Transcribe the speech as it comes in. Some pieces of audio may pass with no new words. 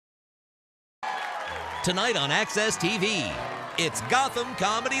Tonight on Access TV, it's Gotham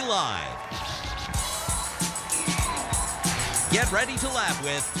Comedy Live. Get ready to laugh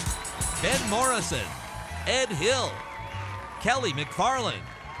with Ben Morrison, Ed Hill, Kelly McFarland,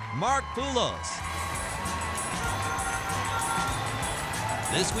 Mark Poulos.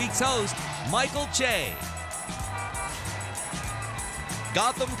 This week's host, Michael Che.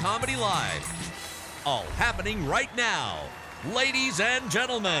 Gotham Comedy Live. All happening right now. Ladies and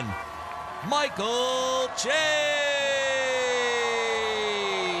gentlemen, Michael Che.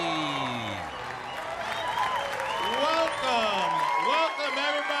 Welcome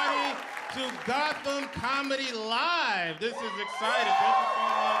everybody to Gotham Comedy Live. This is exciting.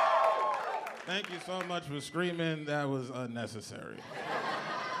 Thank you so much for screaming. That was unnecessary.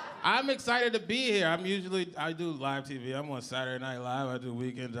 I'm excited to be here. I do live TV. I'm on Saturday Night Live. I do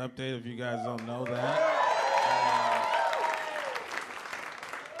Weekend Update, if you guys don't know that.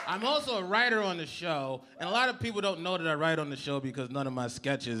 I'm also a writer on the show, and a lot of people don't know that I write on the show because none of my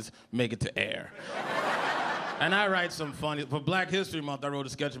sketches make it to air. And I write some funny... For Black History Month, I wrote a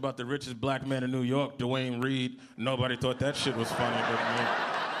sketch about the richest black man in New York, Dwayne Reed. Nobody thought that shit was funny but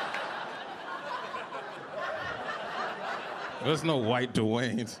me. There's no white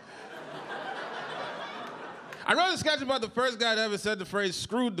Dwaynes. I wrote a sketch about the first guy that ever said the phrase,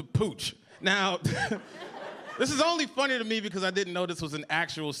 screwed the pooch. Now, this is only funny to me because I didn't know this was an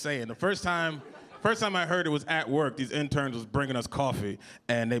actual saying. The first time I heard it was at work. These interns was bringing us coffee,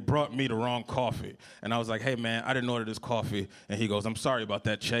 and they brought me the wrong coffee. And I was like, hey, man, I didn't order this coffee. And he goes, I'm sorry about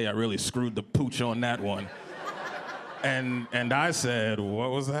that, Che. I really screwed the pooch on that one. And I said,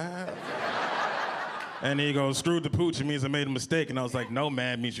 what was that? And he goes, screwed the pooch. It means I made a mistake. And I was like, no,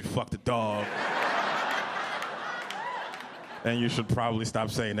 man, it means you fucked the dog. And you should probably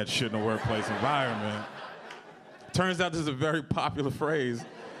stop saying that shit in a workplace environment. Turns out this is a very popular phrase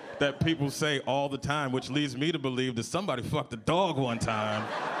that people say all the time, which leads me to believe that somebody fucked a dog one time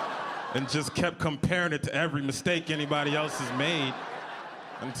and just kept comparing it to every mistake anybody else has made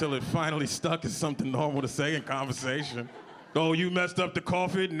until it finally stuck as something normal to say in conversation. Oh, you messed up the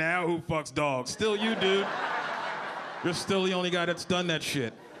coffee? Now who fucks dogs? Still you, dude. You're still the only guy that's done that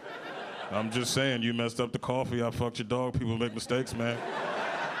shit. I'm just saying, you messed up the coffee, I fucked your dog. People make mistakes, man.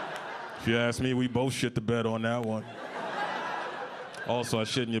 If you ask me, we both shit the bed on that one. Also, I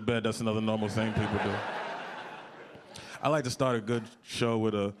shit in your bed, that's another normal thing people do. I like to start a good show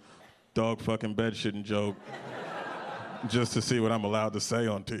with a dog fucking bed shitting joke just to see what I'm allowed to say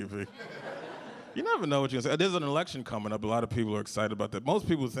on TV. You never know what you're gonna say. There's an election coming up. A lot of people are excited about that. Most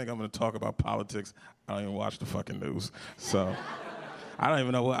people think I'm gonna talk about politics. I don't even watch the fucking news. So I don't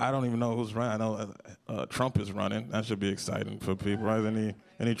even know who's running. I know Trump is running. That should be exciting for people, right?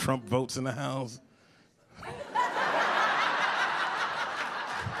 Any Trump votes in the House?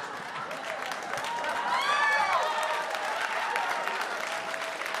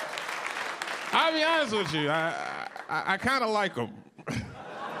 I'll be honest with you. I kind of like him.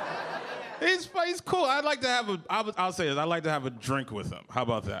 He's cool. I'd like to have I'll say this. I'd like to have a drink with him. How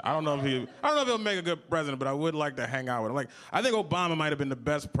about that? I don't know if he'll make a good president, but I would like to hang out with him. I think Obama might have been the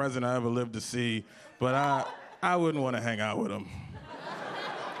best president I ever lived to see, but I wouldn't want to hang out with him.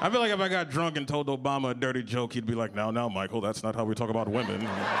 I feel like if I got drunk and told Obama a dirty joke, he'd be like, no, Michael, that's not how we talk about women.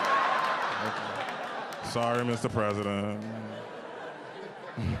 Sorry, Mr. President.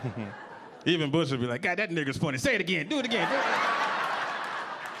 Even Bush would be like, God, that nigger's funny. Say it again. Do it again.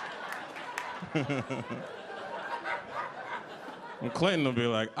 And Clinton will be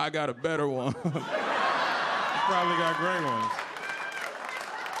like, I got a better one. He probably got great ones.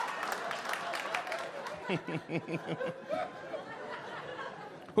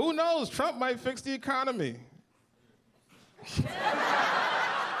 Who knows? Trump might fix the economy.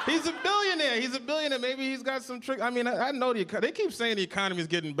 He's a billionaire. Maybe he's got some trick. I mean, I know they keep saying the economy's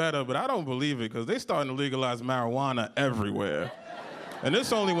getting better, but I don't believe it because they're starting to legalize marijuana everywhere. And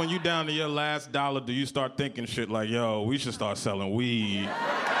it's only when you down to your last dollar do you start thinking shit like, yo, we should start selling weed.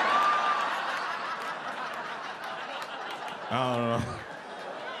 I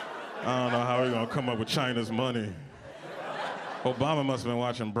don't know how we're gonna come up with China's money. Obama must have been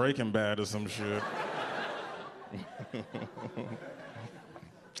watching Breaking Bad or some shit.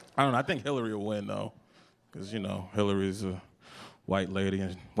 I don't know, I think Hillary will win though. Because, you know, Hillary's a white lady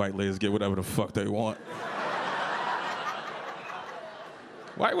and white ladies get whatever the fuck they want.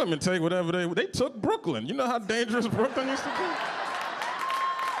 White women take whatever they took Brooklyn. You know how dangerous Brooklyn used to be?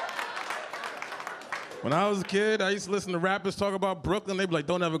 When I was a kid, I used to listen to rappers talk about Brooklyn. They'd be like,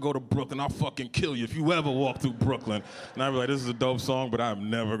 don't ever go to Brooklyn. I'll fucking kill you if you ever walk through Brooklyn. And I'd be like, this is a dope song, but I'm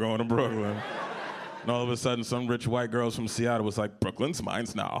never going to Brooklyn. And all of a sudden, some rich white girls from Seattle was like, Brooklyn's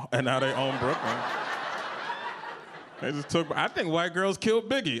mine's now. And now they own Brooklyn. They just took. I think white girls killed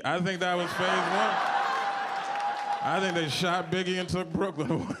Biggie. I think that was phase one. I think they shot Biggie and took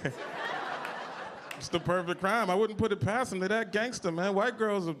Brooklyn away. It's the perfect crime. I wouldn't put it past them. They're that gangster, man. White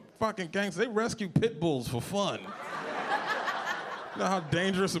girls are fucking gangsters. They rescue pit bulls for fun. You know how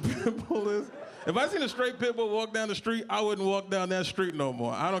dangerous a pit bull is? If I seen a straight pit bull walk down the street, I wouldn't walk down that street no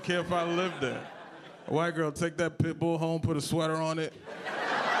more. I don't care if I lived there. A white girl, take that pit bull home, put a sweater on it.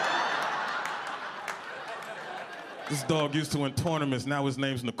 This dog used to win tournaments. Now his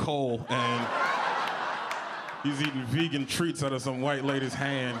name's Nicole, and he's eating vegan treats out of some white lady's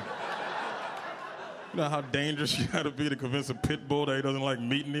hand. You know how dangerous you gotta be to convince a pit bull that he doesn't like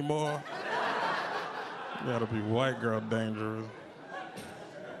meat anymore? You gotta be white girl dangerous.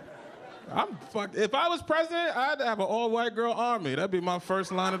 I'm fucked. If I was president, I'd have an all-white girl army. That'd be my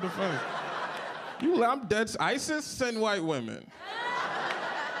first line of defense. I'm dead. ISIS, send white women.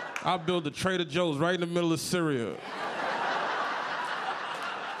 I'll build the Trader Joe's right in the middle of Syria.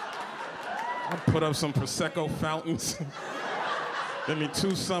 I'll put up some Prosecco fountains. Give me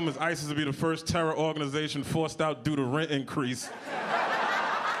 2 summers, ISIS will be the first terror organization forced out due to rent increase.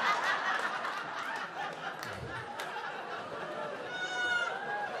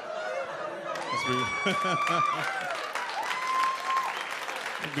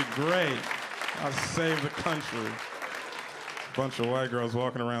 It'd be great. I'll save the country. Bunch of white girls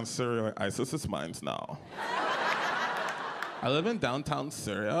walking around Syria like, ISIS is mine now. I live in downtown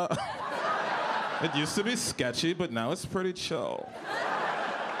Syria. It used to be sketchy, but now it's pretty chill.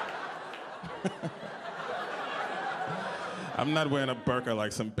 I'm not wearing a burqa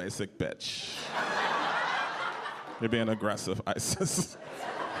like some basic bitch. You're being aggressive, ISIS.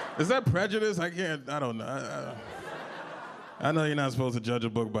 Is that prejudice? I don't know. I know you're not supposed to judge a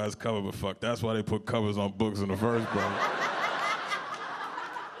book by its cover, but fuck, that's why they put covers on books in the first place.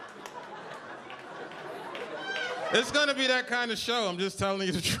 It's gonna be that kind of show. I'm just telling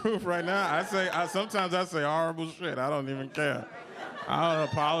you the truth right now. Sometimes I say horrible shit. I don't even care. I don't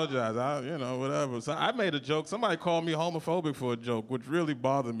apologize. Whatever. So I made a joke. Somebody called me homophobic for a joke, which really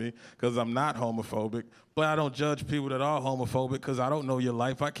bothered me because I'm not homophobic. But I don't judge people that are homophobic because I don't know your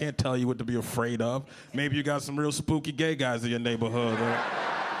life. I can't tell you what to be afraid of. Maybe you got some real spooky gay guys in your neighborhood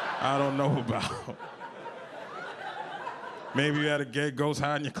that I don't know about. Maybe you had a gay ghost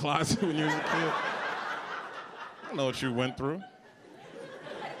hide in your closet when you was a kid. I don't know what you went through.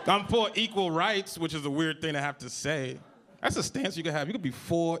 I'm for equal rights, which is a weird thing to have to say. That's a stance you can have. You could be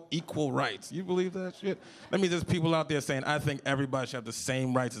for equal rights. You believe that shit? That means there's people out there saying, I think everybody should have the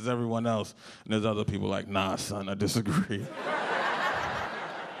same rights as everyone else. And there's other people like, nah, son, I disagree.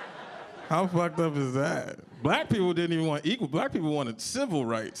 How fucked up is that? Black people didn't even want equal. Black people wanted civil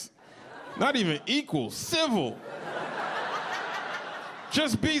rights. Not even equal, civil.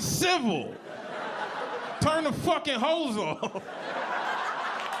 Just be civil. Turn the fucking hose off.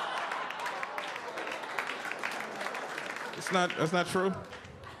 That's not true.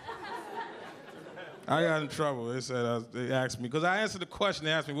 I got in trouble. They asked me, because I answered the question.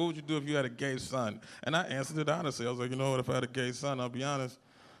 They asked me, what would you do if you had a gay son? And I answered it honestly. I was like, you know what, if I had a gay son, I'll be honest.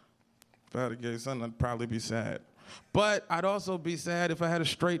 If I had a gay son, I'd probably be sad. But I'd also be sad if I had a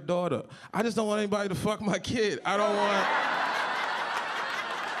straight daughter. I just don't want anybody to fuck my kid. I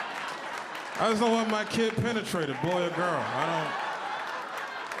just don't want my kid penetrated, boy or girl.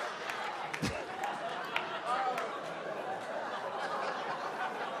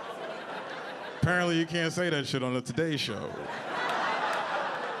 Apparently you can't say that shit on the Today Show.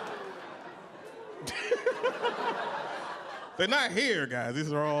 They're not here, guys.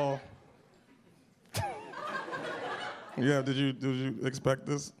 These are all... Yeah, did you expect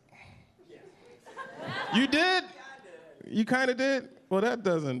this? Yeah. You did? Yeah, I did. You kind of did? Well, that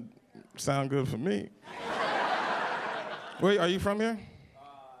doesn't sound good for me. Wait, are you from here? No,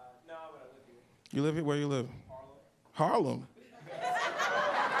 but I live here. You live here? Where you live? Harlem. Harlem?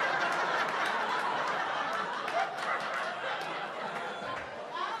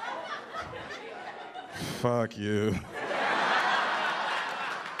 Fuck you.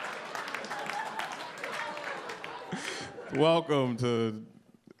 Welcome to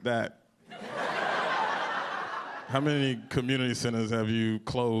that. How many community centers have you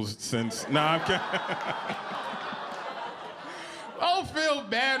closed since? Nah, I'm kidding. Don't feel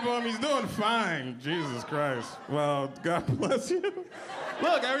bad for him. He's doing fine. Jesus Christ. Well, God bless you.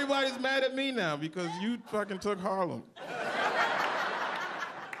 Look, everybody's mad at me now because you fucking took Harlem.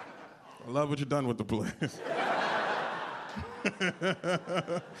 I love what you've done with the place.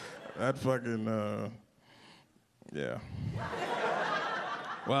 That fucking, yeah.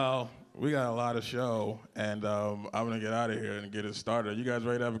 Well, we got a lot of show, and I'm gonna get out of here and get it started. You guys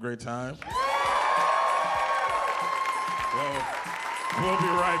ready to have a great time? Well, we'll be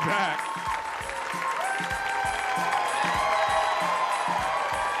right back.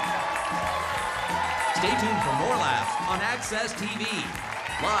 Stay tuned for more laughs on Access TV.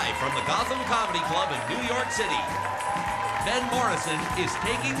 Live from the Gotham Comedy Club in New York City. Ben Morrison is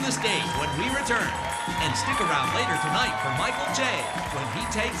taking the stage when we return. And stick around later tonight for Michael J. when he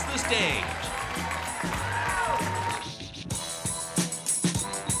takes the stage.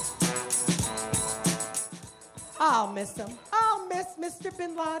 I'll miss him. I'll miss Mr.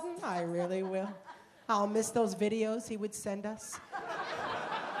 Bin Laden. I really will. I'll miss those videos he would send us.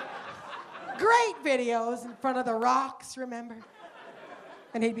 Great videos in front of the rocks, remember?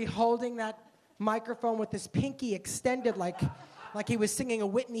 And he'd be holding that microphone with his pinky extended like he was singing a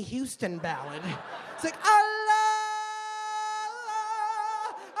Whitney Houston ballad. It's like, Allah,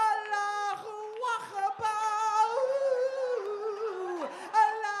 Allahu Akbar,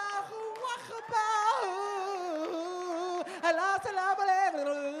 Allahu Akbar, Allah salam alaykum,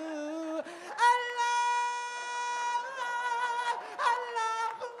 Allah,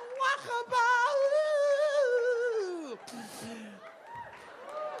 Allahu Akbar.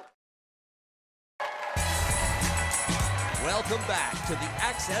 Welcome back to the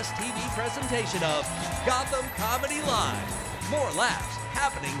Access TV presentation of Gotham Comedy Live. More laughs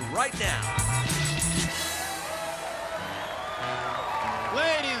happening right now.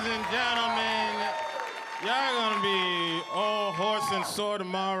 Ladies and gentlemen, y'all gonna be all horse and sore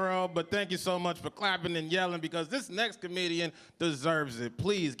tomorrow, but thank you so much for clapping and yelling because this next comedian deserves it.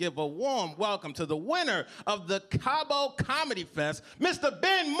 Please give a warm welcome to the winner of the Cabo Comedy Fest, Mr.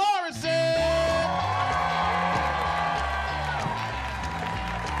 Ben Morrison!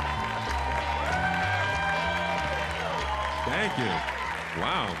 Thank you.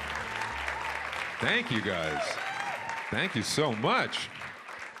 Wow. Thank you, guys. Thank you so much.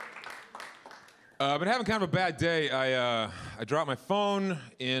 I've been having kind of a bad day. I dropped my phone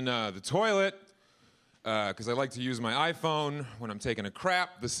in the toilet because I like to use my iPhone when I'm taking a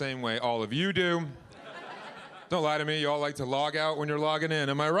crap the same way all of you do. Don't lie to me. You all like to log out when you're logging in.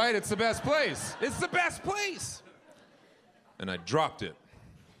 Am I right? It's the best place. It's the best place. And I dropped it.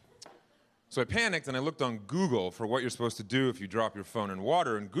 So I panicked and I looked on Google for what you're supposed to do if you drop your phone in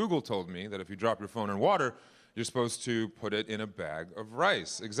water, and Google told me that if you drop your phone in water, you're supposed to put it in a bag of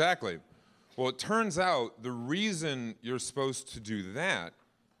rice. Exactly. Well, it turns out the reason you're supposed to do that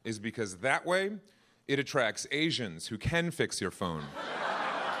is because that way it attracts Asians who can fix your phone.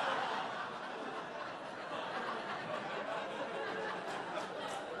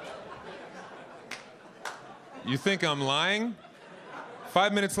 You think I'm lying?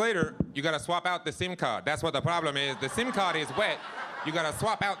 5 minutes later, you gotta swap out the SIM card. That's what the problem is. The SIM card is wet. You gotta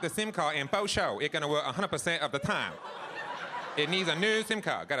swap out the SIM card and for sure, it's gonna work 100% of the time. It needs a new SIM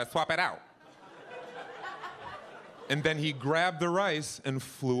card. Gotta swap it out. And then he grabbed the rice and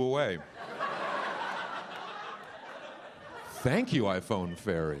flew away. Thank you, iPhone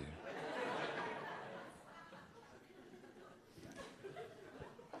fairy.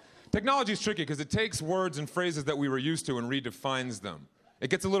 Technology is tricky because it takes words and phrases that we were used to and redefines them. It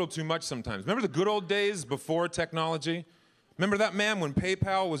gets a little too much sometimes. Remember the good old days before technology? Remember that, man, when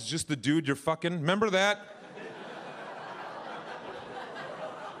PayPal was just the dude you're fucking? Remember that?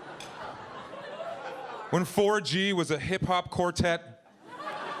 When 4G was a hip-hop quartet?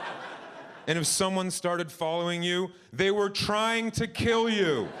 And if someone started following you, they were trying to kill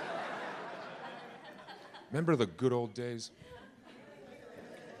you. Remember the good old days?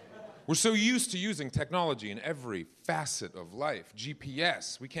 We're so used to using technology in every facet of life.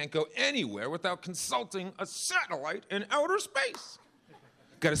 GPS, we can't go anywhere without consulting a satellite in outer space.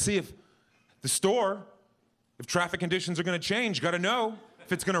 Gotta see if the store, if traffic conditions are gonna change, gotta know.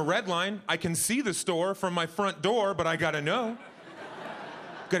 If it's gonna redline, I can see the store from my front door, but I gotta know.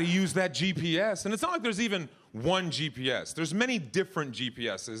 Gotta use that GPS. And it's not like there's even one GPS. There's many different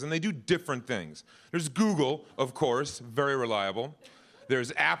GPSs, and they do different things. There's Google, of course, very reliable.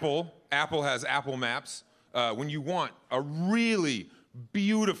 There's Apple. Apple has Apple Maps. When you want a really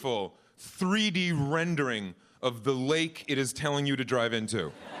beautiful 3D rendering of the lake it is telling you to drive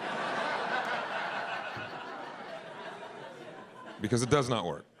into. Because it does not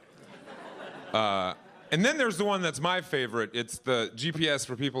work. And then there's the one that's my favorite. It's the GPS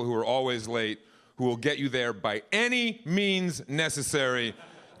for people who are always late, who will get you there by any means necessary,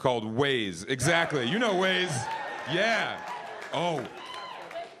 called Waze. Exactly. You know Waze. Yeah. Oh.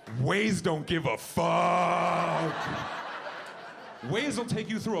 Waze don't give a fuck. Waze will take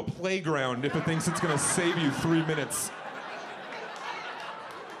you through a playground if it thinks it's gonna save you 3 minutes.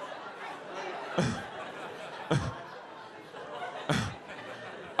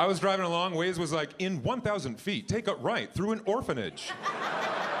 I was driving along, Waze was like, in 1,000 feet, take a right through an orphanage.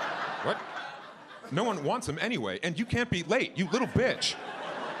 What? No one wants him anyway, and you can't be late, you little bitch.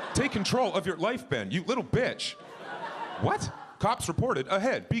 Take control of your life, Ben, you little bitch. What? Cops reported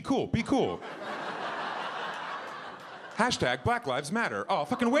ahead. Be cool, be cool. Hashtag Black Lives Matter. Oh,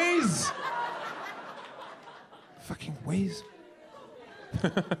 fucking Waze! Fucking Waze.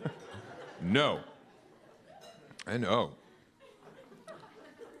 No. I know.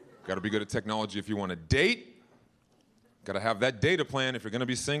 Gotta be good at technology if you want to date. Gotta have that data plan if you're gonna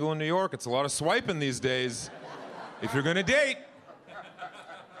be single in New York. It's a lot of swiping these days if you're gonna date.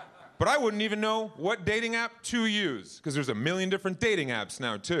 But I wouldn't even know what dating app to use, because there's a million different dating apps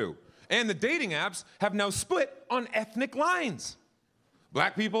now, too. And the dating apps have now split on ethnic lines.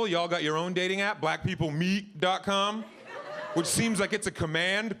 Black people, y'all got your own dating app, blackpeoplemeet.com, which seems like it's a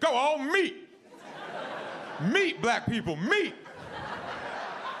command. Go on, meet. Meet, black people, meet.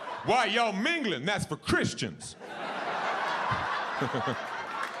 Why y'all mingling? That's for Christians.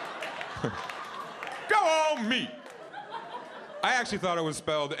 Go on, meet. I actually thought it was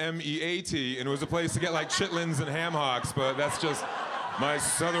spelled M-E-A-T, and it was a place to get like chitlins and ham hocks, but that's just my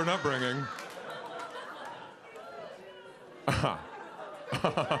southern upbringing. Go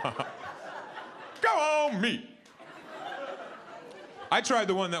on, meet. I tried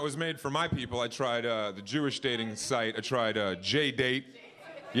the one that was made for my people. I tried the Jewish dating site. I tried J-Date.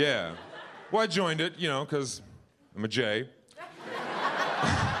 Yeah. Well, I joined it, you know, because I'm a J.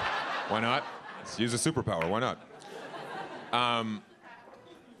 Why not? Let's use a superpower. Why not?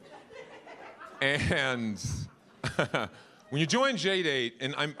 And when you join J-Date,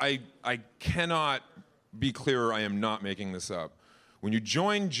 and I cannot be clearer, I am not making this up. When you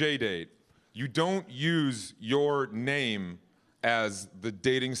join J-Date, you don't use your name as the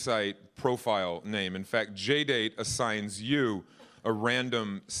dating site profile name. In fact, J-Date assigns you a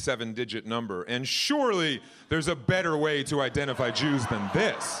random 7-digit number. And surely there's a better way to identify Jews than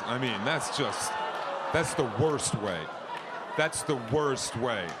this. I mean, that's the worst way. That's the worst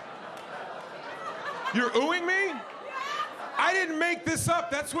way. You're oohing me? I didn't make this up.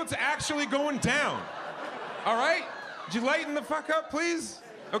 That's what's actually going down. All right? Would you lighten the fuck up, please?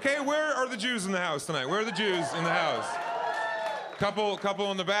 Okay, where are the Jews in the house tonight? Where are the Jews in the house?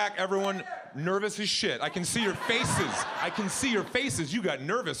 Couple in the back, everyone nervous as shit. I can see your faces. I can see your faces. You got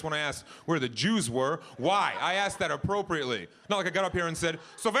nervous when I asked where the Jews were. Why? I asked that appropriately. Not like I got up here and said,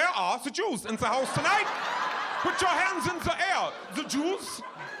 so where are the Jews in the house tonight? Put your hands in the air, the Jews.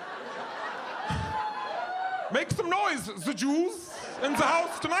 Make some noise, the Jews in the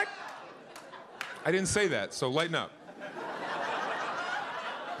house tonight. I didn't say that, so lighten up.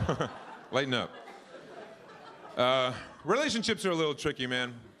 Lighten up. Relationships are a little tricky,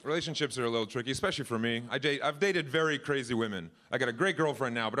 man. Relationships are a little tricky, especially for me. I've dated very crazy women. I got a great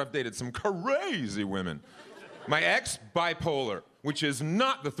girlfriend now, but I've dated some crazy women. My ex, bipolar, which is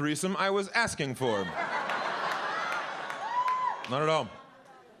not the threesome I was asking for. Not at all.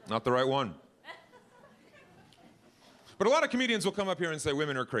 Not the right one. But a lot of comedians will come up here and say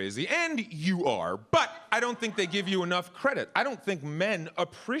women are crazy, and you are, but I don't think they give you enough credit. I don't think men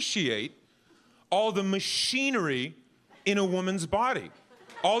appreciate all the machinery in a woman's body,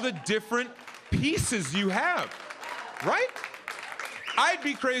 all the different pieces you have, right? I'd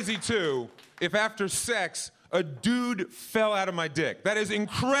be crazy too if after sex a dude fell out of my dick. That is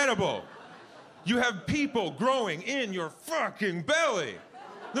incredible. You have people growing in your fucking belly.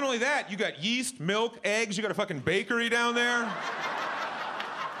 Not only that, you got yeast, milk, eggs, you got a fucking bakery down there.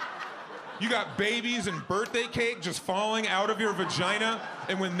 You got babies and birthday cake just falling out of your vagina,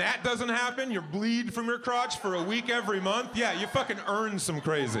 and when that doesn't happen, you bleed from your crotch for a week every month. Yeah, you fucking earned some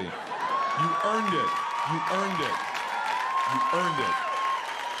crazy. You earned it. You earned it. You earned it.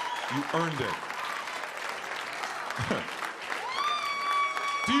 You earned it.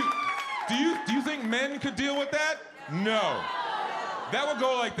 Do you think men could deal with that? No. That would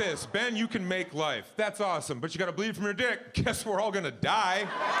go like this. Ben, you can make life. That's awesome, but you gotta bleed from your dick. Guess we're all gonna die.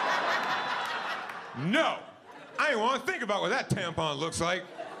 No. I don't wanna think about what that tampon looks like.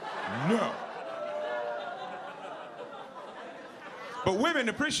 No. But women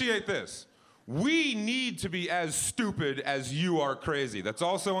appreciate this. We need to be as stupid as you are crazy. That's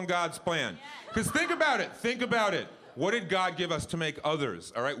also in God's plan. Because think about it. Think about it. What did God give us to make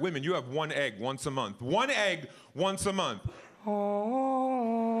others? All right, women, you have one egg once a month. One egg once a month.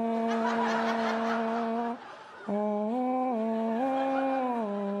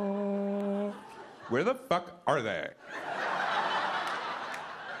 Where the fuck are they?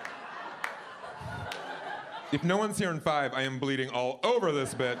 If no one's here in 5, I am bleeding all over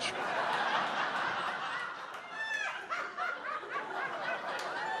this bitch.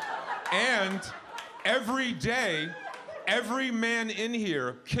 And every day, every man in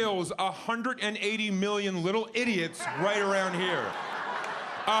here kills 180 million little idiots right around here.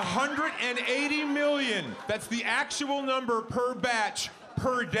 180 million. That's the actual number per batch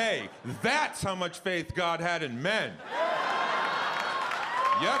per day. That's how much faith God had in men.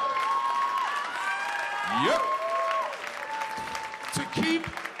 Yep.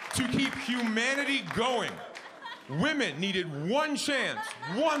 To keep humanity going, women needed one chance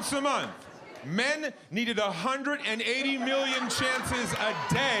once a month. Men needed 180 million chances a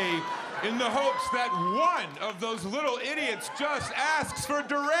day in the hopes that one of those little idiots just asks for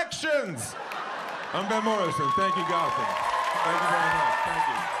directions. I'm Ben Morrison. Thank you, Gotham. Thank you very much. Thank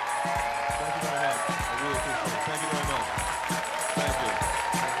you. Thank you very much. I really appreciate it. Thank you very much. Thank you.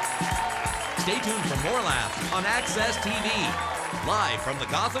 Stay tuned for more laughs on Access TV. Live from the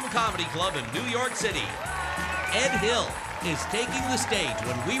Gotham Comedy Club in New York City, Ed Hill is taking the stage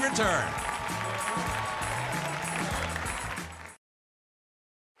when we return.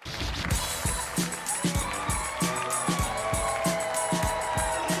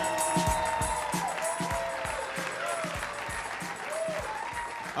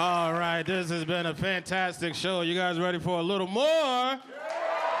 All right, this has been a fantastic show. You guys ready for a little more?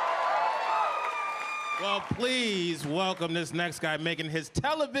 Well, please welcome this next guy making his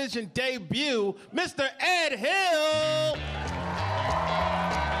television debut, Mr. Ed Hill.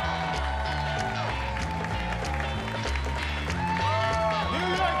 New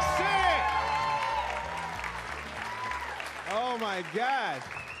York City! Oh my God.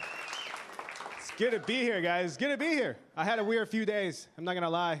 It's good to be here, guys. It's good to be here. I had a weird few days, I'm not gonna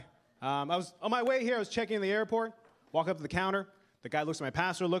lie. I was on my way here, I was checking in the airport, walk up to the counter, the guy looks at my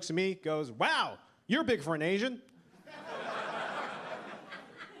passport, looks at me, goes, "Wow, you're big for an Asian."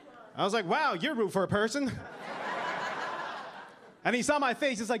 I was like, "Wow, you're rude for a person." And he saw my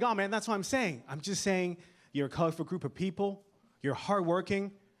face, he's like, "Oh man, that's what I'm saying. I'm just saying you're a colorful group of people, you're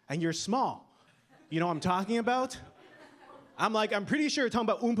hardworking, and you're small. You know what I'm talking about?" I'm like, "I'm pretty sure you're talking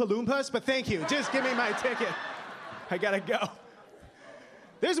about Oompa Loompas, but thank you. Just give me my ticket. I gotta go."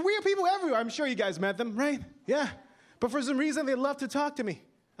 There's weird people everywhere. I'm sure you guys met them, right? Yeah. But for some reason, they love to talk to me.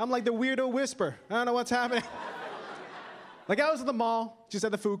 I'm like the weirdo whisper. I don't know what's happening. Like I was at the mall, just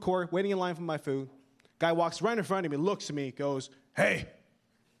at the food court, waiting in line for my food. Guy walks right in front of me, looks at me, goes, "Hey,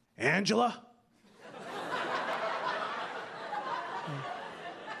 Angela?"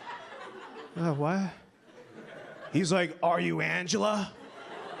 What? He's like, "Are you Angela?"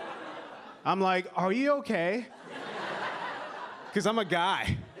 I'm like, "Are you okay?" Because I'm a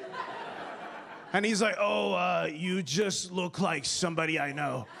guy. And he's like, "Oh, you just look like somebody I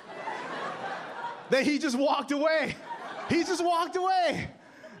know." Then he just walked away. He just walked away.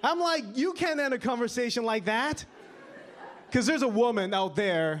 I'm like, you can't end a conversation like that. Because there's a woman out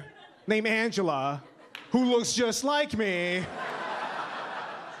there named Angela who looks just like me.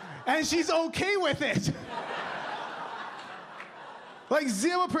 And she's okay with it. Like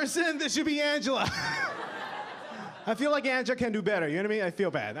 0% this should be Angela. I feel like Angela can do better, you know what I mean? I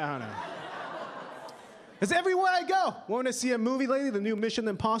feel bad, I don't know. It's everywhere I go. Want to see a movie lately, the new Mission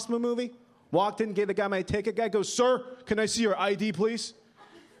Impossible movie? Walked in, gave the guy my ticket. Guy goes, "Sir, can I see your ID, please?"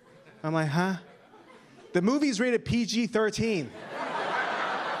 I'm like, "Huh?" The movie's rated PG-13.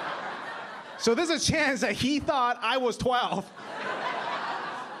 So there's a chance that he thought I was 12.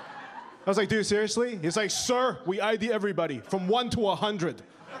 I was like, "Dude, seriously?" He's like, "Sir, we ID everybody from 1 to 100.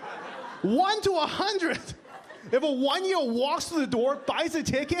 1 to 100? If a 1-year-old walks through the door, buys a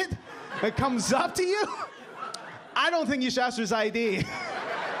ticket, and comes up to you, I don't think you should ask for his ID.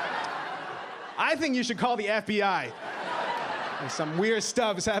 I think you should call the FBI. There's some weird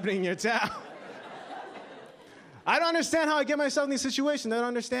stuff is happening in your town." I don't understand how I get myself in these situations. I don't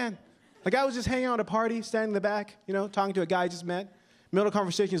understand. Like, I was just hanging out at a party, standing in the back, you know, talking to a guy I just met. Middle of the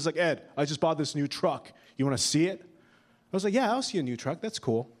conversation, he's like, "Ed, I just bought this new truck. You want to see it?" I was like, "Yeah, I'll see a new truck. That's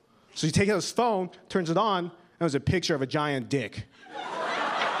cool." So he takes out his phone, turns it on, and it was a picture of a giant dick.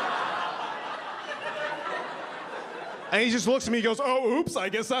 And he just looks at me and goes, "Oh, oops, I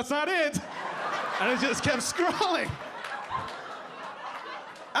guess that's not it." And I just kept scrolling.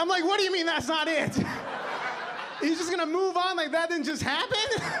 I'm like, "What do you mean that's not it? He's just gonna move on like that didn't just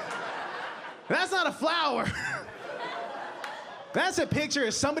happen? That's not a flower. That's a picture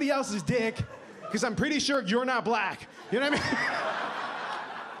of somebody else's dick, because I'm pretty sure you're not black." You know what I mean?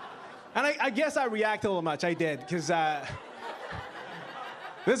 And I guess I reacted a little much. I did, because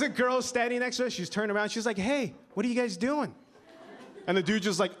there's a girl standing next to us. She's turned around. She's like, "Hey, what are you guys doing?" And the dude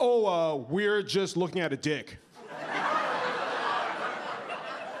just like, "Oh, we're just looking at a dick."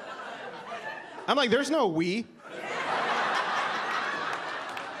 I'm like, "There's no we."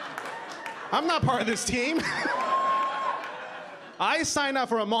 I'm not part of this team. I signed up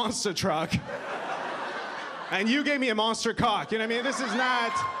for a monster truck, and you gave me a monster cock. You know what I mean? This is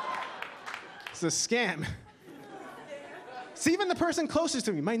not... It's a scam. It's even the person closest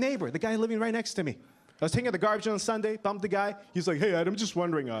to me, my neighbor, the guy living right next to me. I was taking out the garbage on Sunday, bumped the guy. He's like, hey, Ed, I'm just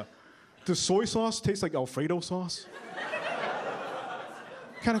wondering, does soy sauce taste like Alfredo sauce?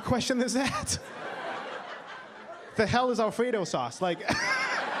 What kind of question is that? The hell is Alfredo sauce? Like,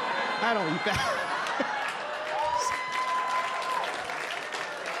 I don't eat that.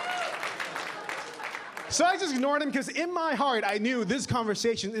 So I just ignored him because in my heart, I knew this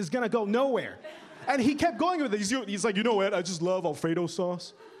conversation is gonna go nowhere. And he kept going with it. He's like, you know what? I just love Alfredo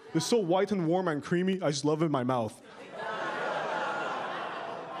sauce. It's so white and warm and creamy. I just love it in my mouth.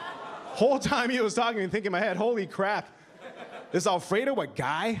 Whole time he was talking and thinking in my head, holy crap, is Alfredo a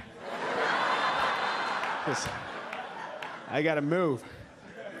guy? I gotta move.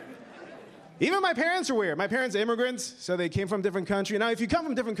 Even my parents are weird. My parents are immigrants, so they came from a different country. Now, if you come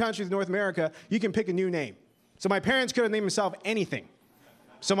from different countries in North America, you can pick a new name. So my parents could have named themselves anything.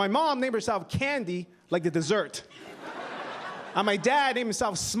 So my mom named herself Candy, like the dessert. And my dad named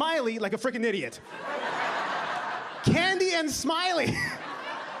himself Smiley, like a freaking idiot. Candy and Smiley.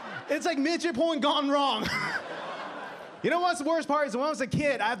 It's like midget porn gone wrong. You know what's the worst part is when I was a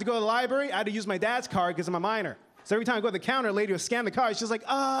kid, I had to go to the library, I had to use my dad's card because I'm a minor. So every time I go to the counter, a lady would scan the card. She's like,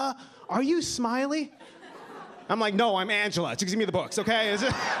 are you Smiley? I'm like, no, I'm Angela. Just give me the books, okay?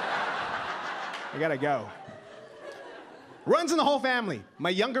 I gotta go. Runs in the whole family. My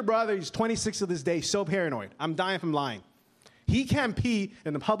younger brother, he's 26 to this day, so paranoid. I'm dying from lying. He can't pee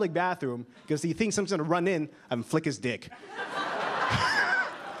in the public bathroom because he thinks someone's gonna run in and flick his dick.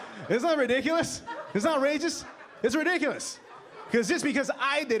 Isn't that ridiculous? Isn't that outrageous? It's ridiculous. Because just because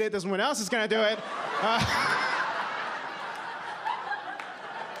I did it doesn't mean someone else is gonna do it.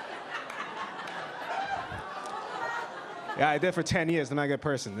 Yeah, I did for 10 years. I'm not a good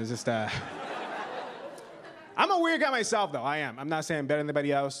person. It's just, I'm a weird guy myself, though. I am. I'm not saying I'm better than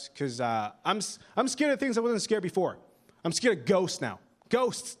anybody else, because I'm scared of things I wasn't scared before. I'm scared of ghosts now.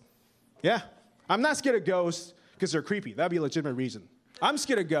 Ghosts. Yeah. I'm not scared of ghosts because they're creepy. That'd be a legitimate reason. I'm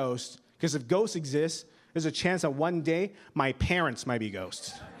scared of ghosts because if ghosts exist, there's a chance that one day my parents might be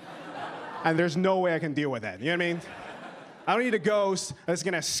ghosts. And there's no way I can deal with that. You know what I mean? I don't need a ghost that's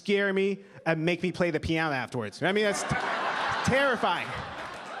going to scare me and make me play the piano afterwards. You know what I mean? That's terrifying.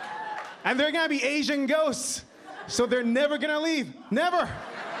 And they're going to be Asian ghosts. So they're never going to leave. Never.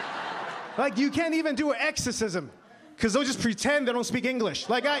 Like, you can't even do an exorcism because they'll just pretend they don't speak English.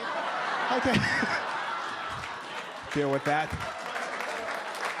 Like, I can't deal with that.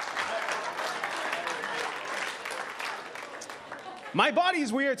 My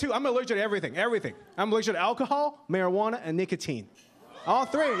body's weird, too. I'm allergic to everything. I'm allergic to alcohol, marijuana, and nicotine. All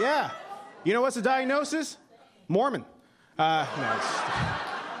three, yeah. You know what's the diagnosis? Mormon. No,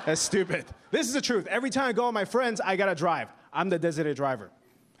 that's stupid. This is the truth. Every time I go with my friends, I gotta drive. I'm the designated driver.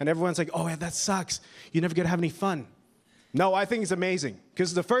 And everyone's like, oh, yeah, that sucks. You never get to have any fun. No, I think it's amazing.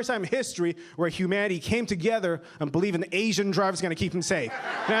 Because it's the first time in history where humanity came together and believed an Asian driver's gonna keep them safe.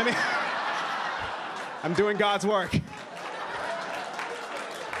 You know what I mean? I'm doing God's work.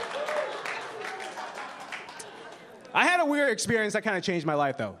 I had a weird experience that kind of changed my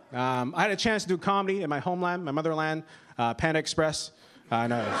life, though. I had a chance to do comedy in my homeland, my motherland, Panda Express.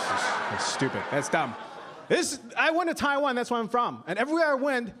 No, it's stupid. That's dumb. I went to Taiwan, that's where I'm from. And everywhere I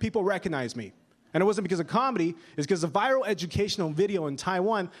went, people recognized me. And it wasn't because of comedy, it's because of a viral educational video in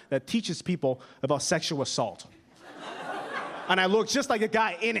Taiwan that teaches people about sexual assault. And I look just like a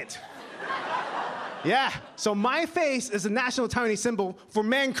guy in it. Yeah, so my face is a national Taiwanese symbol for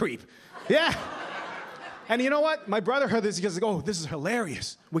man creep. Yeah. And you know what? My brother heard this. He goes, oh, this is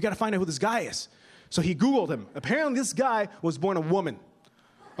hilarious. We got to find out who this guy is. So he Googled him. Apparently, this guy was born a woman.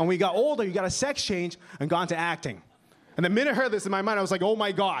 And when he got older, he got a sex change and got into acting. And the minute I heard this in my mind, I was like, oh,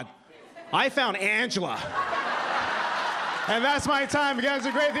 my God. I found Angela. And that's my time. You guys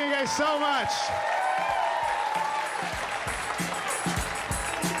are great. Thank you guys so much.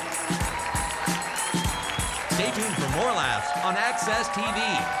 Stay tuned for more laughs on Access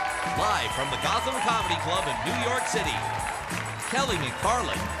TV. Live from the Gotham Comedy Club in New York City, Kelly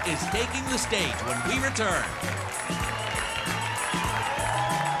McFarland is taking the stage when we return.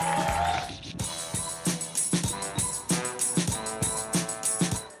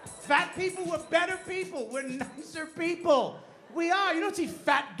 Fat people, we're better people. We're nicer people. We are. You don't see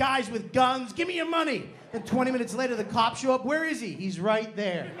fat guys with guns. Give me your money. Then 20 minutes later, the cops show up. Where is he? He's right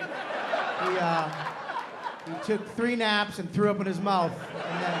there. He took 3 naps and threw up in his mouth.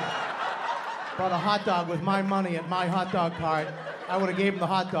 And then bought a hot dog with my money at my hot dog cart. I would have gave him the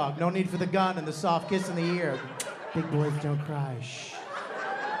hot dog. No need for the gun and the soft kiss in the ear. Big boys don't cry. Shh.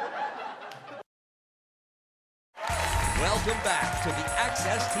 Welcome back to the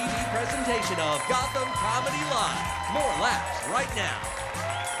Access TV presentation of Gotham Comedy Live. More laughs right now.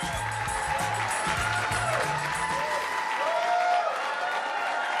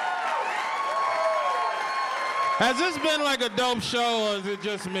 Has this been like a dope show, or is it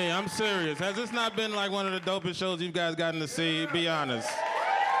just me? I'm serious. Has this not been like one of the dopest shows you guys gotten to see? Be honest.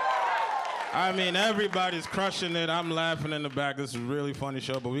 I mean, everybody's crushing it. I'm laughing in the back. This is a really funny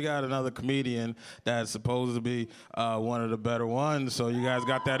show, but we got another comedian that's supposed to be one of the better ones. So you guys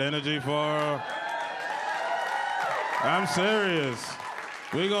got that energy for her? I'm serious.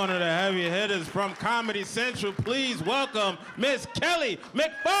 We're going to the heavy hitters from Comedy Central. Please welcome Miss Kelly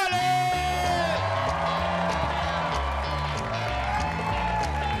McFarlane!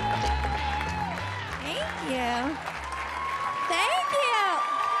 Thank you.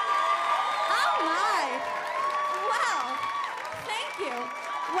 Oh my. Wow. Thank you.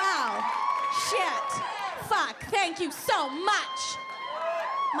 Wow. Shit. Fuck. Thank you so much.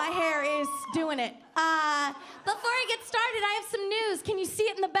 My hair is doing it. Before I get started, I have some news. Can you see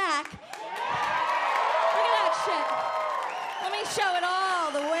it in the back? Look at that shit. Let me show it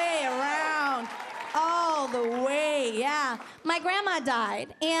all the way around. All the way, yeah. My grandma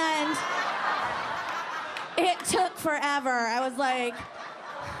died, and it took forever. I was like,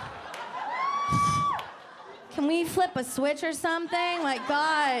 can we flip a switch or something? Like,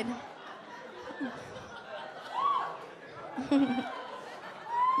 God.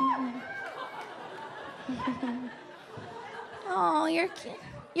 Oh,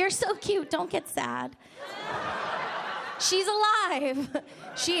 you're so cute. Don't get sad. She's alive.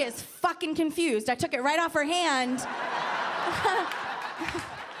 She is fucking confused. I took it right off her hand.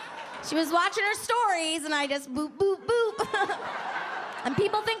 She was watching her stories, and I just boop, boop, boop. And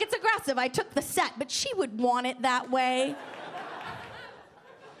people think it's aggressive. I took the set, but she would want it that way.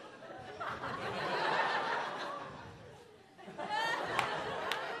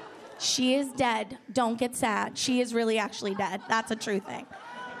 She is dead. Don't get sad. She is really actually dead. That's a true thing.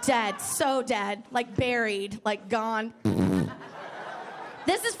 Dead. So dead. Like buried. Like gone.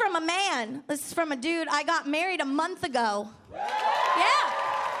 This is from a man. This is from a dude. I got married a month ago. Yeah.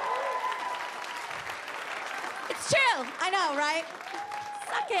 It's true. I know, right?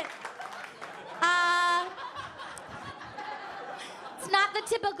 Suck it. It's not the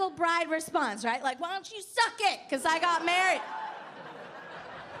typical bride response, right? Like, why don't you suck it? Because I got married.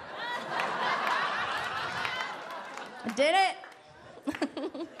 I did it.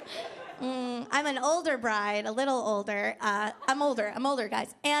 I'm an older bride, a little older. I'm older,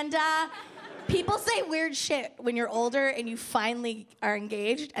 guys. And people say weird shit when you're older and you finally are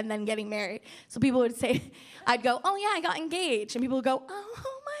engaged and then getting married. So people would say, I'd go, oh yeah, I got engaged. And people would go,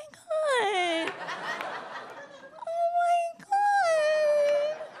 oh my God. Oh my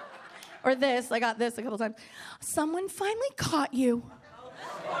God. Or this, I got this a couple times. Someone finally caught you.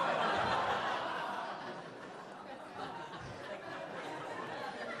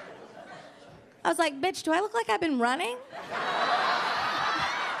 I was like, bitch, do I look like I've been running?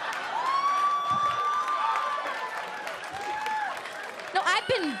 No, I've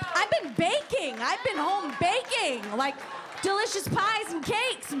been baking. I've been home baking. Like delicious pies and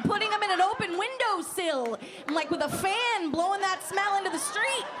cakes and putting them in an open windowsill and like with a fan blowing that smell into the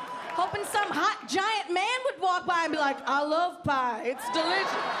street. Hoping some hot giant man would walk by and be like, I love pie. It's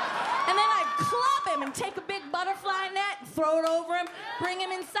delicious. And then I'd club him and take a big butterfly net and throw it over him, bring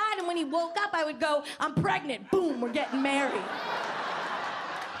him inside, and when he woke up, I would go, I'm pregnant. Boom, we're getting married.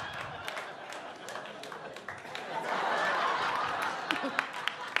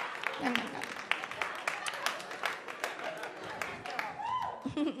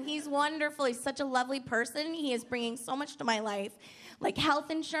 He's wonderful. He's such a lovely person. He is bringing so much to my life, like health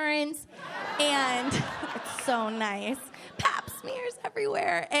insurance, and it's so nice. Pap smears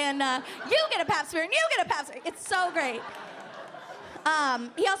everywhere, and you get a pap smear, and you get a pap smear. It's so great.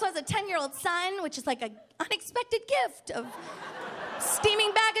 He also has a 10-year-old son, which is like an unexpected gift of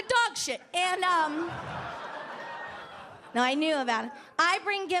steaming bag of dog shit. And no, I knew about it. I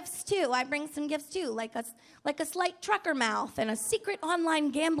bring gifts too. I bring some gifts too, like a slight trucker mouth and a secret online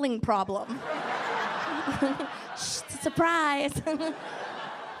gambling problem. Shh, it's a surprise.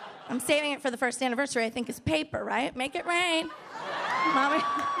 I'm saving it for the first anniversary. I think is paper, right? Make it rain, mommy.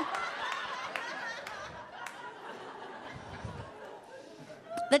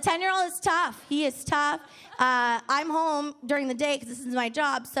 The 10-year-old is tough. He is tough. I'm home during the day because this is my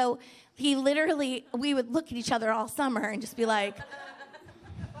job, so he literally, we would look at each other all summer and just be like,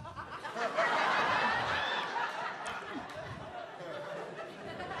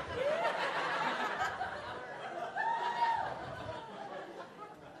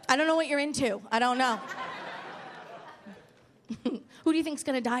 I don't know what you're into. I don't know. Who do you think's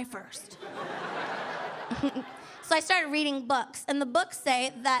gonna die first? So I started reading books, and the books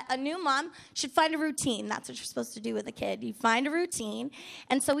say that a new mom should find a routine. That's what you're supposed to do with a kid. You find a routine,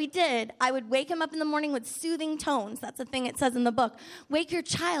 and so we did. I would wake him up in the morning with soothing tones. That's the thing it says in the book. Wake your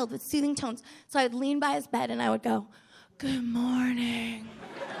child with soothing tones. So I would lean by his bed, and I would go, "Good morning."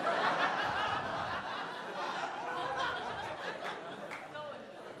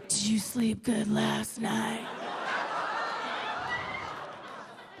 Did you sleep good last night?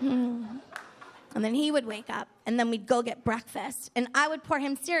 And then he would wake up, and then we'd go get breakfast. And I would pour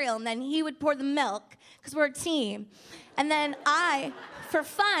him cereal, and then he would pour the milk, because we're a team. And then I, for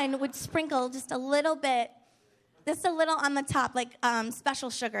fun, would sprinkle just a little on the top, like special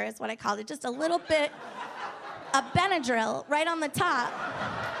sugar is what I called it, just a little bit of Benadryl right on the top.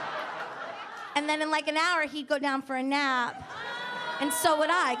 And then in like an hour, he'd go down for a nap. And so would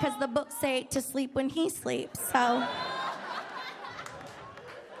I, because the books say to sleep when he sleeps, so.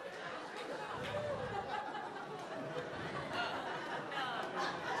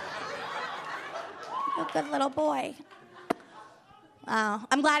 A good little boy. Wow.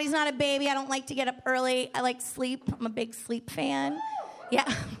 I'm glad he's not a baby. I don't like to get up early. I like sleep. I'm a big sleep fan. Yeah.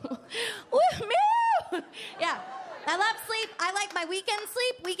 Woo-hoo! Yeah. I love sleep. I like my weekend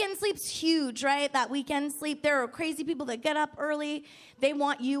sleep. Weekend sleep's huge, right? That weekend sleep. There are crazy people that get up early. They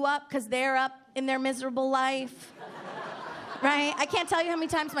want you up because they're up in their miserable life. Right? I can't tell you how many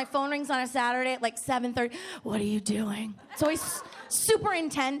times my phone rings on a Saturday at like 7:30. What are you doing? It's always super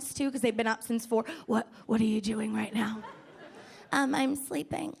intense, too, because they've been up since 4. What are you doing right now? I'm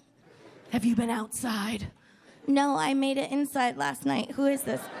sleeping. Have you been outside? No, I made it inside last night. Who is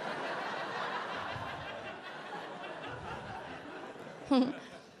this?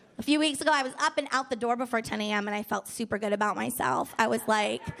 A few weeks ago, I was up and out the door before 10 a.m., and I felt super good about myself. I was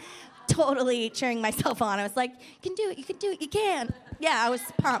like totally cheering myself on. I was like, you can do it, you can do it, you can. Yeah, I was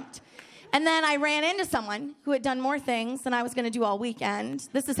pumped. And then I ran into someone who had done more things than I was going to do all weekend.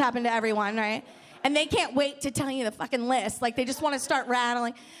 This has happened to everyone, right? And they can't wait to tell you the fucking list. Like, they just want to start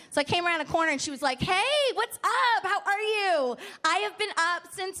rattling. So I came around a corner, and she was like, hey, what's up? How are you? I have been up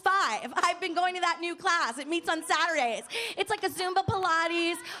since 5. I've been going to that new class. It meets on Saturdays. It's like a Zumba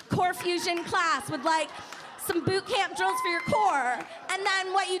Pilates core fusion class with, like, some boot camp drills for your core. And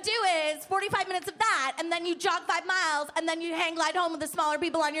then what you do is 45 minutes of that, and then you jog 5 miles, and then you hang glide home with the smaller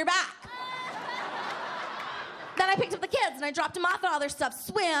people on your back. Then I picked up the kids and I dropped them off at all their stuff.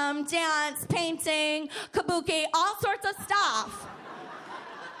 Swim, dance, painting, kabuki, all sorts of stuff.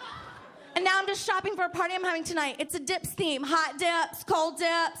 And now I'm just shopping for a party I'm having tonight. It's a dips theme. Hot dips, cold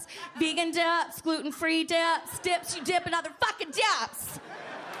dips, vegan dips, gluten-free dips, dips you dip in other fucking dips.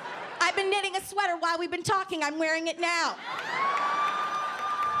 I've been knitting a sweater while we've been talking. I'm wearing it now.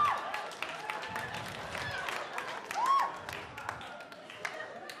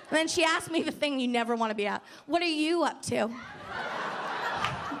 And then she asked me the thing you never want to be at. What are you up to?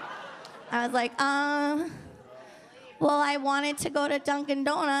 I was like, well, I wanted to go to Dunkin'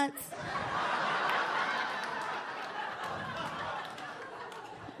 Donuts.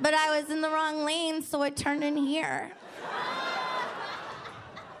 But I was in the wrong lane, so I turned in here.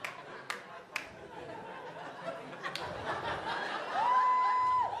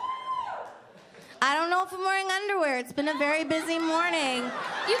 I don't know if I'm wearing underwear. It's been a very busy morning.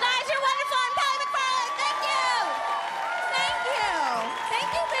 You guys are wonderful. I'm Kelly McFarland. Thank you. Thank you.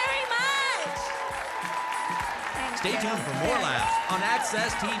 Thank you very much. Thank Stay you. tuned for more laughs on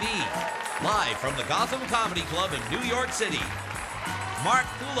Access TV. Live from the Gotham Comedy Club in New York City. Mark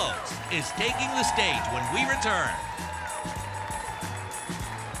Poulos is taking the stage when we return.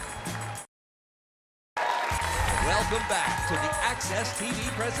 Welcome back to the Access TV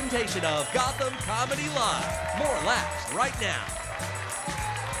presentation of Gotham Comedy Live. More laughs right now.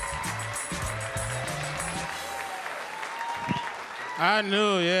 I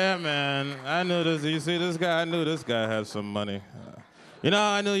knew, yeah, man. I knew this. You see this guy? I knew this guy had some money. You know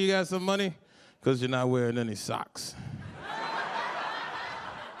how I knew you got some money? Because you're not wearing any socks.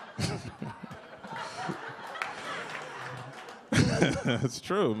 It's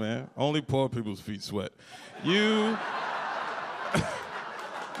true, man. Only poor people's feet sweat. You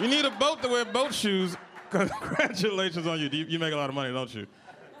need a boat to wear boat shoes. Congratulations on you. You make a lot of money, don't you?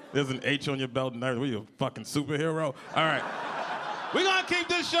 There's an H on your belt and everything. What, you a fucking superhero? All right. We're going to keep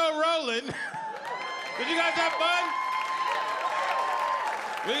this show rolling. Did you guys have fun?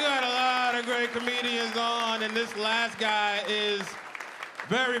 We got a lot of great comedians on, and this last guy is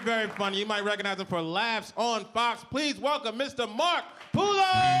very, very funny. You might recognize him for Laughs on Fox. Please welcome Mr. Mark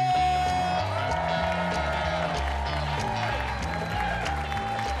Poulos!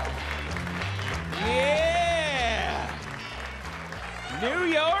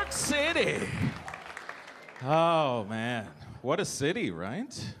 city. Oh, man. What a city,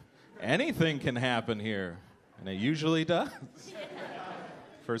 right? Anything can happen here, and it usually does.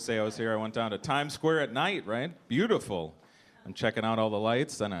 First day I was here, I went down to Times Square at night, right? Beautiful. I'm checking out all the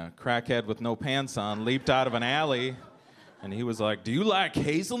lights, then a crackhead with no pants on leaped out of an alley, and he was like, "Do you like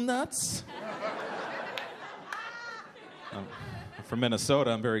hazelnuts?" From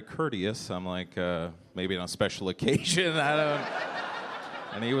Minnesota, I'm very courteous. I'm like, maybe on a special occasion, I don't...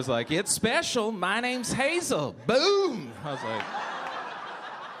 And he was like, "It's special, my name's Hazel." Boom! I was like,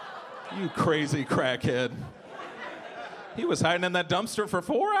 you crazy crackhead. He was hiding in that dumpster for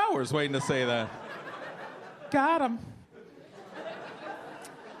 4 hours waiting to say that. Got him.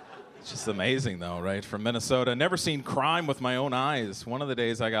 It's just amazing, though, right? From Minnesota. Never seen crime with my own eyes. One of the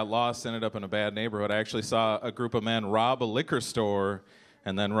days I got lost, ended up in a bad neighborhood. I actually saw a group of men rob a liquor store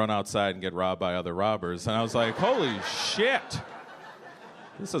and then run outside and get robbed by other robbers. And I was like, holy shit.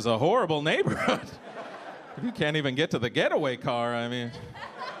 This is a horrible neighborhood. You can't even get to the getaway car, I mean.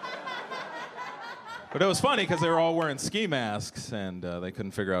 But it was funny because they were all wearing ski masks and they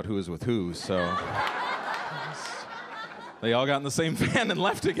couldn't figure out who was with who, so... They all got in the same van and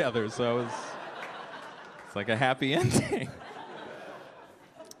left together, so it's like a happy ending.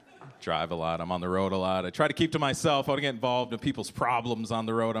 Drive a lot, I'm on the road a lot. I try to keep to myself. I don't get involved in people's problems on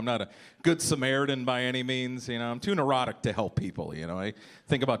the road. I'm not a good Samaritan by any means, you know. I'm too neurotic to help people, you know. I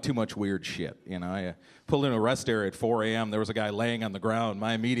think about too much weird shit, you know. I pulled into a rest area at 4 a.m. There was a guy laying on the ground.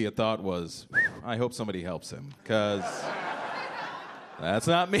 My immediate thought was, I hope somebody helps him, because that's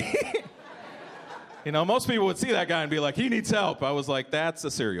not me. You know, most people would see that guy and be like, he needs help. I was like, that's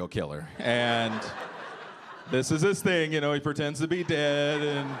a serial killer. And this is his thing, you know, he pretends to be dead,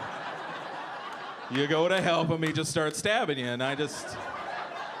 and you go to help him, he just starts stabbing you, and I don't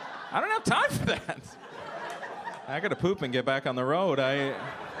have time for that. I gotta poop and get back on the road.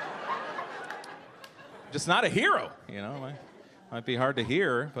 Just not a hero, you know. Might be hard to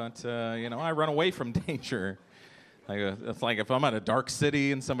hear, but, you know, I run away from danger. It's like if I'm at a dark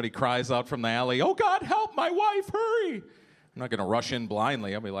city and somebody cries out from the alley, "Oh God, help my wife, hurry!" I'm not gonna rush in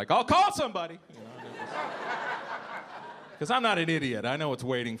blindly. I'll be like, "I'll call somebody." Because I'm not an idiot. I know what's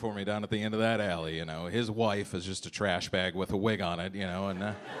waiting for me down at the end of that alley, you know. His wife is just a trash bag with a wig on it, you know,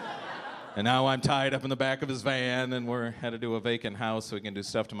 and now I'm tied up in the back of his van and we're headed to a vacant house so we can do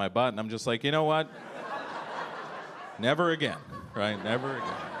stuff to my butt, and I'm just like, you know what? Never again, right? Never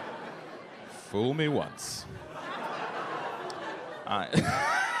again. Fool me once. Right.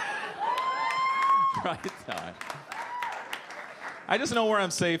 I just know where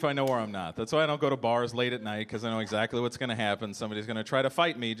I'm safe, I know where I'm not. That's why I don't go to bars late at night, because I know exactly what's going to happen. Somebody's going to try to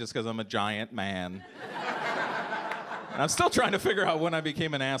fight me just because I'm a giant man. And I'm still trying to figure out when I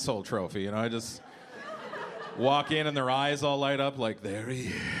became an asshole trophy. You know, I just walk in and their eyes all light up like, there he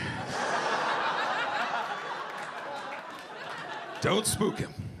is. Don't spook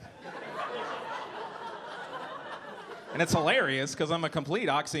him. And it's hilarious because I'm a complete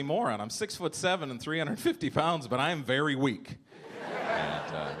oxymoron. I'm 6'7" and 350 pounds, but I am very weak.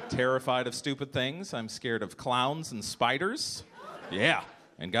 And terrified of stupid things. I'm scared of clowns and spiders. Yeah.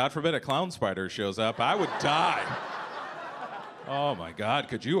 And God forbid a clown spider shows up, I would die. Oh my God,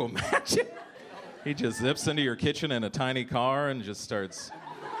 could you imagine? He just zips into your kitchen in a tiny car and just starts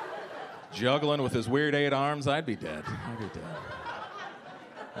juggling with his weird 8 arms. I'd be dead.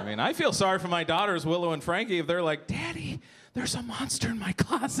 I mean, I feel sorry for my daughters, Willow and Frankie, if they're like, "Daddy, there's a monster in my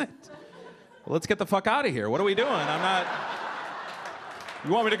closet." Well, let's get the fuck out of here. What are we doing? I'm not...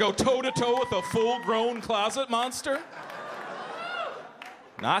 You want me to go toe-to-toe with a full-grown closet monster?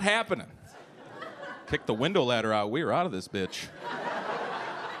 Not happening. Kick the window ladder out. We're out of this bitch.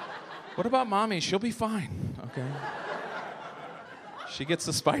 What about Mommy? She'll be fine, okay? She gets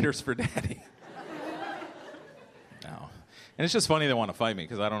the spiders for Daddy. No. And it's just funny they want to fight me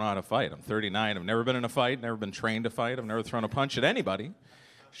because I don't know how to fight. I'm 39. I've never been in a fight, never been trained to fight. I've never thrown a punch at anybody.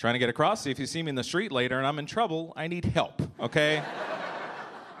 Just trying to get across. See, if you see me in the street later and I'm in trouble, I need help, okay?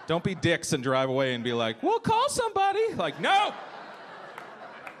 Don't be dicks and drive away and be like, "We'll call somebody." Like, no!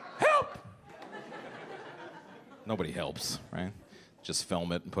 Help! Nobody helps, right? Just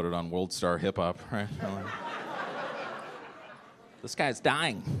film it and put it on World Star Hip Hop, right? This guy's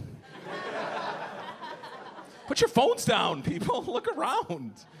dying. Put your phones down, people. Look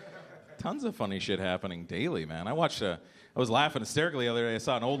around. Tons of funny shit happening daily, man. I was laughing hysterically the other day. I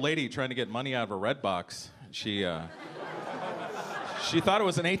saw an old lady trying to get money out of a red box. She thought it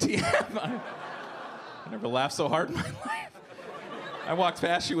was an ATM. I never laughed so hard in my life. I walked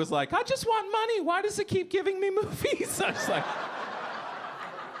past, she was like, "I just want money. Why does it keep giving me movies?" I was like,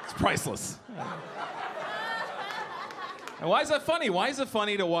 it's priceless. And why is that funny? Why is it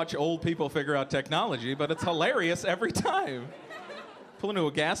funny to watch old people figure out technology, but it's hilarious every time? Pull into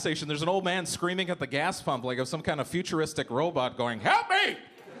a gas station, there's an old man screaming at the gas pump like of some kind of futuristic robot going, "Help me!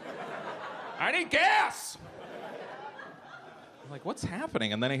 I need gas!" I'm like, what's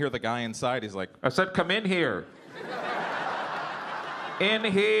happening? And then I hear the guy inside, he's like, "I said come in here. In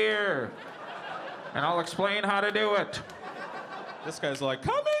here. And I'll explain how to do it." This guy's like,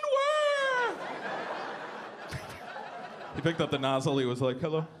 "Come in where?" He picked up the nozzle, he was like,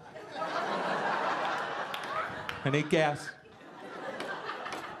 "Hello. I need gas."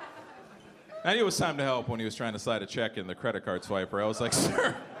 I knew it was time to help when he was trying to slide a check in the credit card swiper. I was like,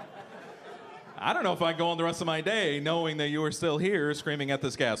 "Sir, I don't know if I can go on the rest of my day knowing that you are still here screaming at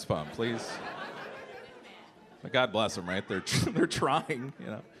this gas pump, please." But God bless them, right? They're trying, you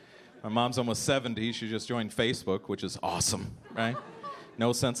know. My mom's almost 70. She just joined Facebook, which is awesome, right?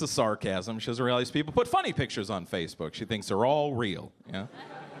 No sense of sarcasm. She doesn't realize people put funny pictures on Facebook. She thinks they're all real, you know.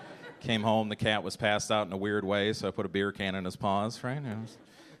 Came home, the cat was passed out in a weird way, so I put a beer can in his paws, right? You know,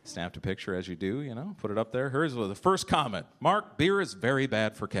 snapped a picture as you do, you know, put it up there. Hers was the first comment. "Mark, beer is very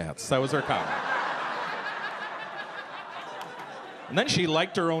bad for cats." That was her comment. And then she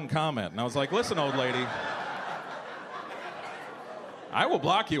liked her own comment, and I was like, "Listen, old lady, I will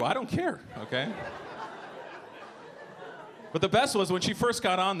block you. I don't care, okay?" But the best was when she first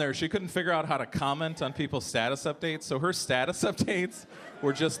got on there, she couldn't figure out how to comment on people's status updates, so her status updates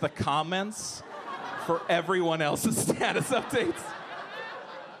were just the comments for everyone else's status updates.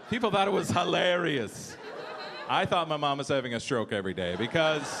 People thought it was hilarious. I thought my mom was having a stroke every day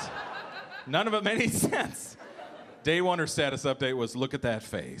because none of it made any sense. Day one, her status update was, "Look at that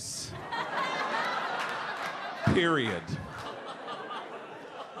face." Period.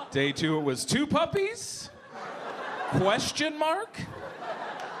 Day two, it was, "2 puppies? Question mark?"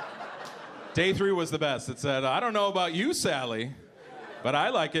 Day 3 was the best. It said, "I don't know about you, Sally, but I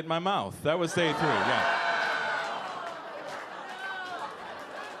like it in my mouth." That was day 3, yeah.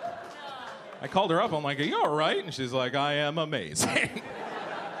 I called her up. I'm like, "Are you all right?" And she's like, "I am amazing."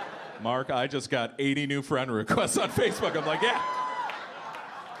 "Mark, I just got 80 new friend requests on Facebook." I'm like, "Yeah.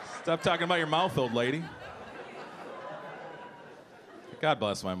 Stop talking about your mouth, old lady." God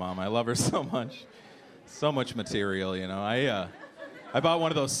bless my mom. I love her so much. So much material, you know. I bought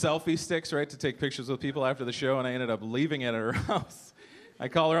one of those selfie sticks, right, to take pictures with people after the show, and I ended up leaving it at her house. I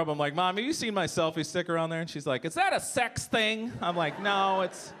call her up. I'm like, "Mom, have you seen my selfie stick around there?" And she's like, "Is that a sex thing?" I'm like, "No,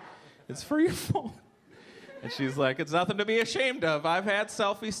 it's for your phone." And she's like, "It's nothing to be ashamed of. I've had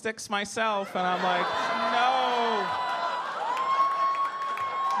selfie sticks myself." And I'm like, "No,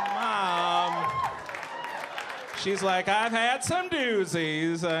 Mom." She's like, "I've had some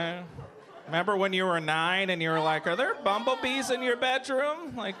doozies. Remember when you were 9 and you were like, 'Are there bumblebees in your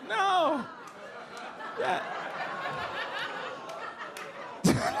bedroom?' I'm like, no. Yeah.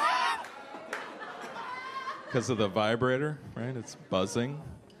 Because of the vibrator, right? It's buzzing.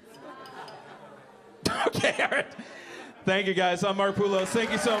 Okay, all right. Thank you, guys. I'm Mark Poulos.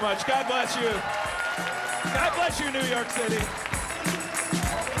 Thank you so much. God bless you. God bless you, New York City.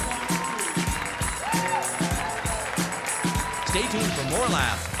 Stay tuned for more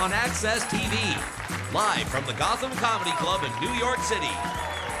laughs on Access TV. Live from the Gotham Comedy Club in New York City,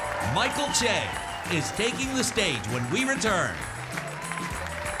 Michael Che is taking the stage when we return.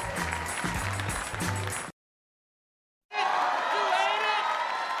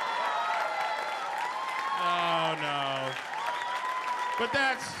 Oh, no. But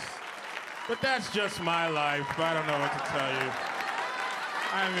that's just my life. I don't know what to tell you.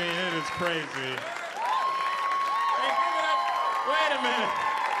 I mean, it is crazy. Hey, give it up. Wait a minute.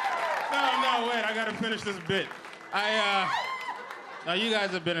 No, wait. I got to finish this bit. Now, you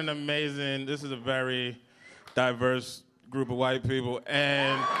guys have been an amazing, this is a very diverse group of white people,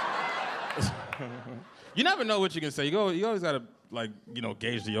 and you never know what you can say. You always got to,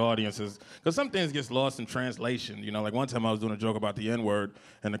 gauge the audiences, because some things gets lost in translation. Like one time I was doing a joke about the N-word,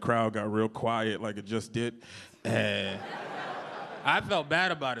 and the crowd got real quiet like it just did, and I felt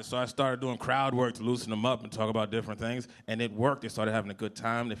bad about it, so I started doing crowd work to loosen them up and talk about different things, and it worked. They started having a good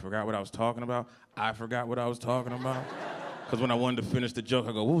time. They forgot what I was talking about. I forgot what I was talking about. Because when I wanted to finish the joke,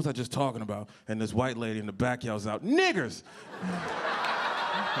 I go, what was I just talking about? And this white lady in the back yells out, niggers!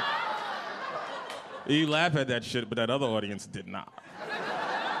 You laugh at that shit, but that other audience did not.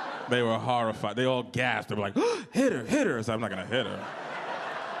 They were horrified. They all gasped. They were like, hit her. So I'm not going to hit her.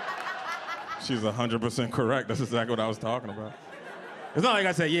 She's 100% correct. That's exactly what I was talking about. It's not like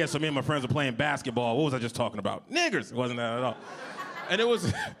I said, yeah, so me and my friends were playing basketball. What was I just talking about? Niggers. It wasn't that at all. And it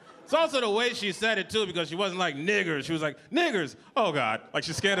was, it's also the way she said it, too, because she wasn't like niggers. She was like, niggers. Oh, God. Like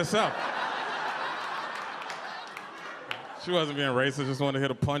she scared herself. She wasn't being racist, just wanted to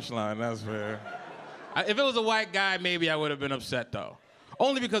hit a punchline, that's fair. If it was a white guy, maybe I would have been upset, though.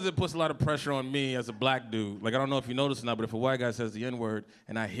 Only because it puts a lot of pressure on me as a black dude. Like, I don't know if you notice or not, but if a white guy says the N-word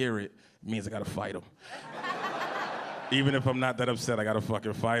and I hear it, it means I gotta fight him. Even if I'm not that upset, I gotta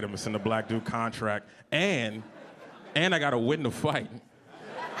fucking fight him. It's in the black dude contract. And I gotta win the fight.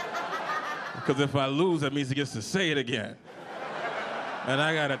 Because if I lose, that means he gets to say it again. And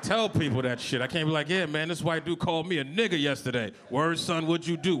I gotta tell people that shit. I can't be like, yeah, man, this white dude called me a nigga yesterday. Word, son, what'd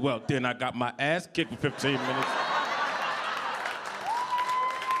you do? Well, then I got my ass kicked for 15 minutes.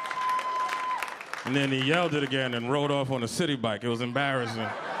 And then he yelled it again and rode off on a city bike. It was embarrassing.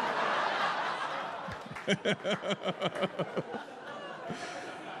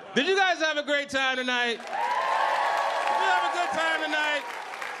 Did you guys have a great time tonight? Did you have a good time tonight?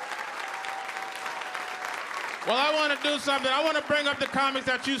 Well, I want to do something. I want to bring up the comics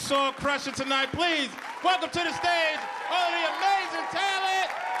that you saw crushing tonight. Please, welcome to the stage, all of the amazing talent.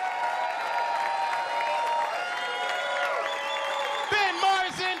 Ben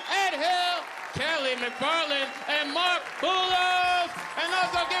Morrison, Ed Hill, Kelly McFarland, and Mark Boulos. And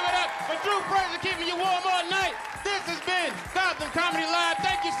also give it up for Drew Fraser keeping you warm all night. This has been Gotham Comedy Live.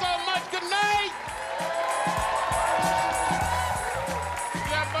 Thank you so much. Good night.